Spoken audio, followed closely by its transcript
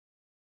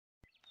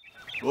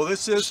Well,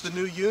 this is the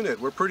new unit.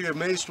 We're pretty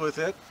amazed with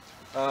it.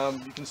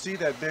 You can see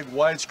that big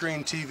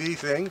widescreen TV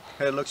thing.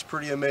 It looks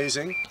pretty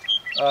amazing.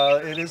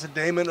 It is a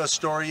Damon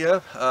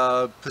Astoria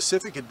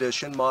Pacific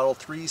Edition model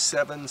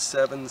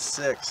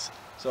 3776.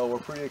 So we're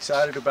pretty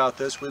excited about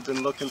this. We've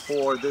been looking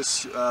for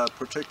this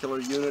particular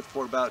unit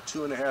for about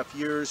 2.5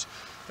 years.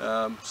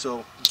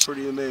 So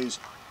pretty amazed.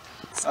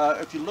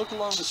 If you look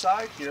along the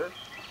side here,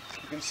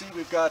 you can see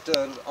we've got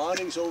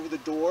awnings over the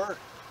door.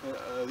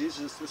 This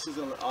is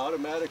an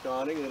automatic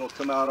awning. It'll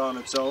come out on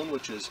its own,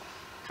 which is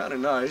kind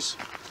of nice.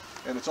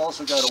 And it's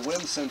also got a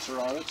wind sensor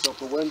on it, so if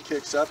the wind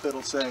kicks up,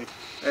 it'll say,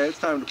 hey, it's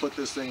time to put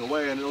this thing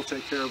away, and it'll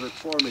take care of it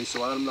for me,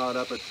 so I'm not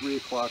up at 3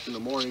 o'clock in the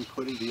morning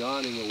putting the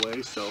awning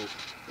away so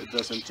it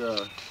doesn't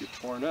get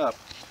torn up.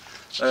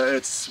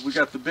 We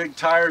got the big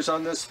tires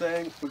on this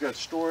thing. We got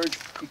storage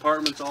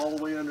compartments all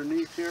the way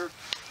underneath here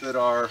that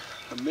are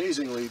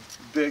amazingly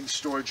big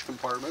storage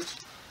compartments.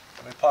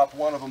 Let me pop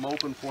one of them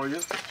open for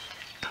you.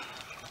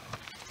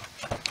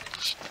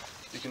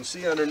 You can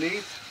see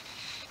underneath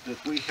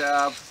that we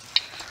have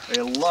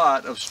a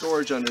lot of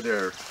storage under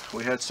there.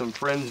 We had some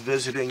friends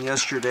visiting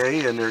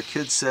yesterday and their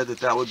kids said that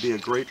that would be a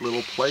great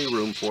little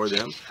playroom for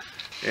them.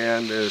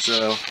 And there's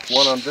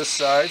one on this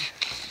side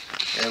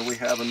and we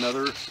have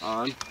another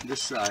on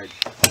this side.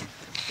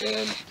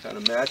 And kind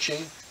of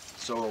matching.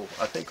 So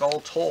I think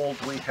all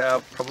told we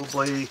have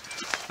probably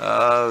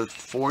 40%,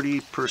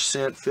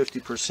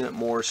 50%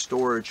 more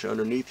storage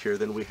underneath here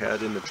than we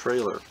had in the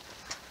trailer.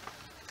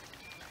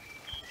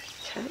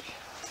 Okay.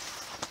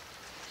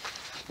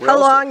 How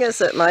long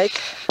is it, Mike?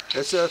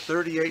 It's a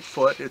 38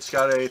 foot. It's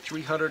got a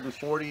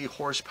 340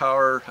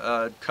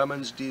 horsepower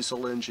Cummins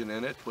diesel engine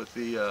in it with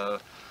the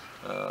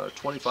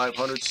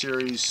 2500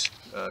 series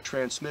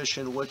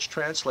transmission, which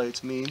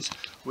translates means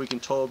we can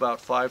tow about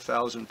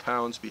 5,000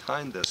 pounds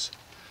behind this.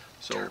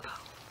 So, turbo.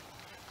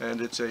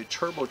 And it's a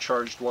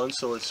turbocharged one,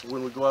 so it's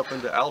when we go up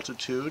into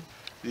altitude,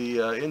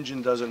 the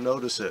engine doesn't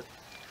notice it.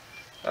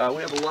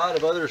 We have a lot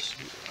of other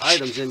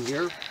items in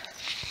here.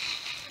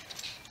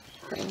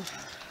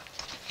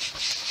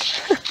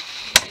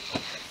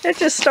 It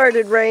just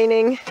started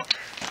raining.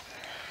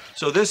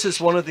 So this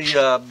is one of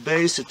the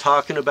bays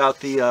talking about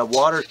the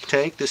water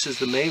tank. This is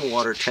the main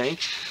water tank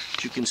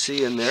that you can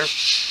see in there.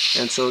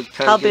 And so it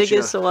kind How of big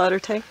is the water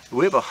tank?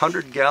 We have a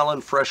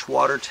 100-gallon fresh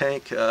water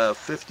tank,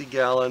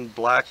 50-gallon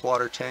black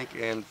water tank,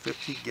 and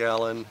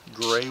 50-gallon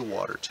gray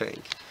water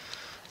tank.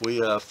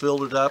 We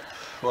filled it up,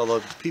 well,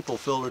 the people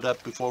filled it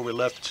up before we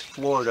left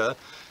Florida,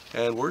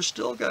 and we're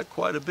still got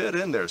quite a bit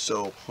in there,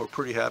 so we're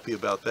pretty happy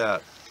about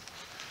that.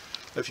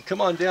 If you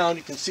come on down,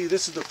 you can see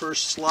this is the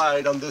first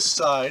slide on this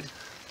side.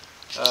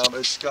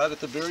 It's got at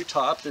the very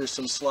top, there's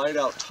some slide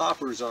out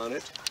toppers on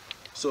it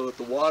so that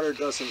the water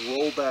doesn't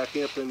roll back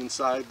up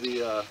inside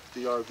the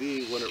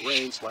RV when it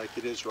rains like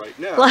it is right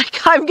now.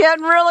 Like I'm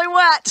getting really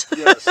wet.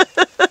 Yes,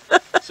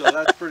 so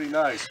that's pretty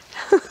nice.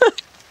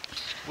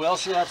 We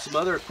also have some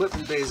other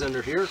equipment bays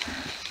under here.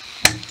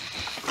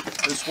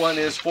 This one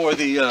is for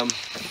the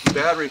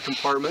battery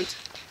compartment.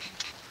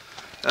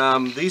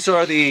 These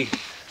are the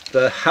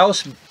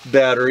house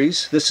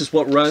batteries. This is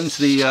what runs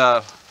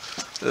the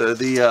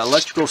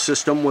electrical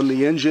system when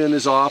the engine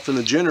is off and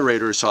the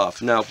generator is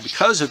off. Now,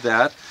 because of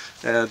that,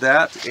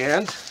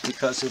 and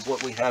because of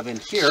what we have in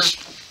here,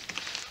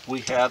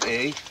 we have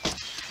a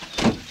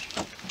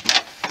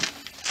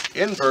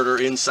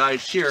inverter inside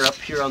here, up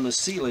here on the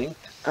ceiling.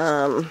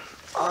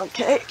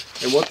 Okay.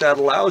 And what that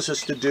allows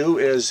us to do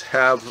is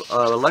have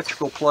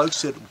electrical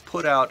plugs that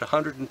put out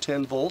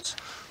 110 volts,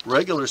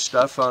 regular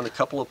stuff on a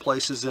couple of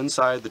places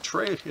inside the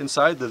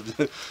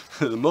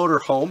the motor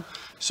home,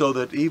 so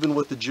that even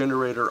with the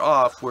generator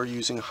off, we're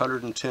using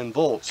 110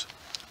 volts.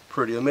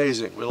 Pretty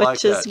amazing. We like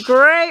that. Which is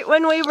great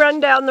when we run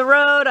down the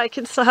road. I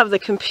can still have the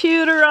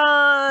computer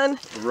on.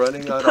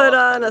 Running on put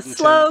on a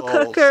slow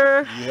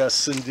cooker.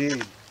 Yes,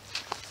 indeed.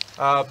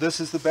 This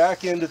is the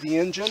back end of the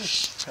engine.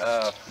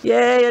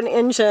 Yay, an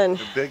engine.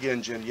 The big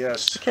engine,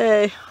 yes.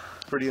 Okay.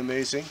 Pretty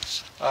amazing.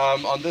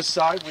 On this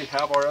side, we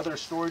have our other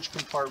storage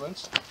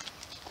compartments.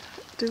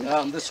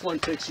 This one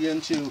takes you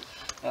into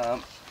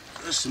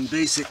some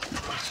basic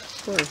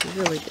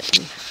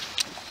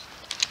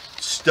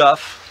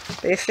stuff.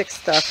 Basic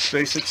stuff.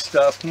 Basic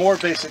stuff. More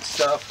basic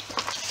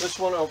stuff. This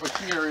one over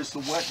here is the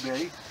wet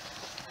bay.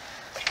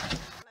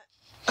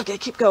 Okay,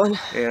 keep going.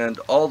 And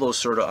all those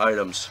sort of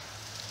items.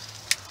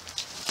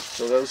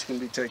 So those can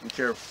be taken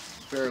care of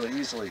fairly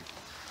easily.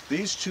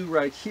 These two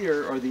right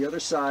here are the other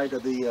side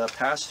of the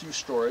pass-through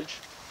storage.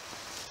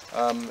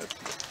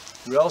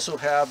 We also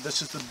have,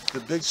 this is the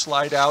big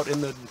slide out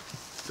in the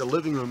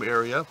living room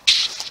area.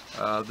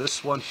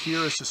 This one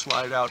here is the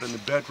slide out in the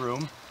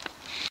bedroom.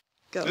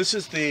 Go. This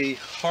is the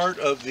heart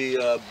of the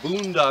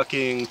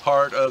boondocking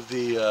part of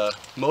the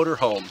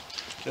motorhome.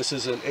 This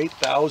is an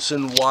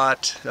 8,000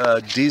 watt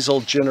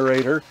diesel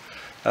generator.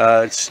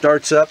 It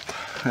starts up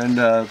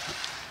and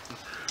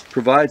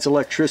provides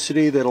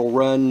electricity that'll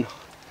run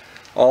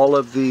all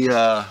of the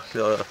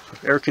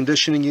air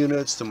conditioning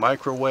units, the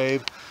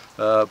microwave,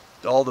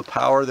 all the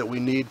power that we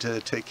need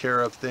to take care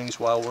of things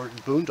while we're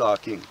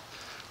boondocking.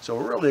 So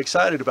we're really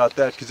excited about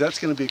that because that's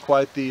going to be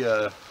quite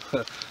the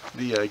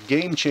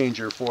game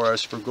changer for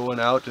us for going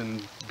out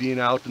and being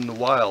out in the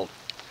wild.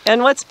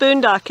 And what's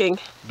boondocking?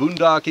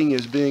 Boondocking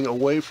is being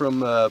away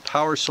from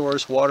power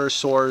source, water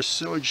source,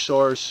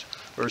 source,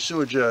 or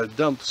sewage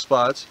dump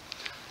spots,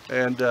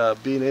 and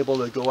being able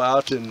to go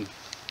out and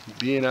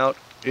being out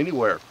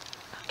anywhere.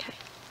 Okay.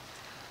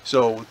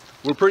 So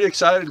we're pretty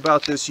excited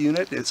about this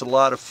unit. It's a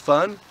lot of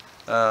fun.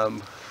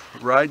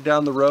 Ride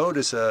down the road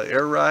is an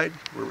air ride.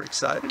 We're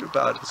excited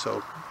about it.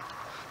 So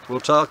we'll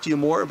talk to you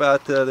more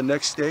about the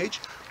next stage.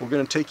 We're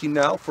going to take you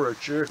now for a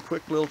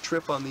quick little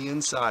trip on the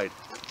inside.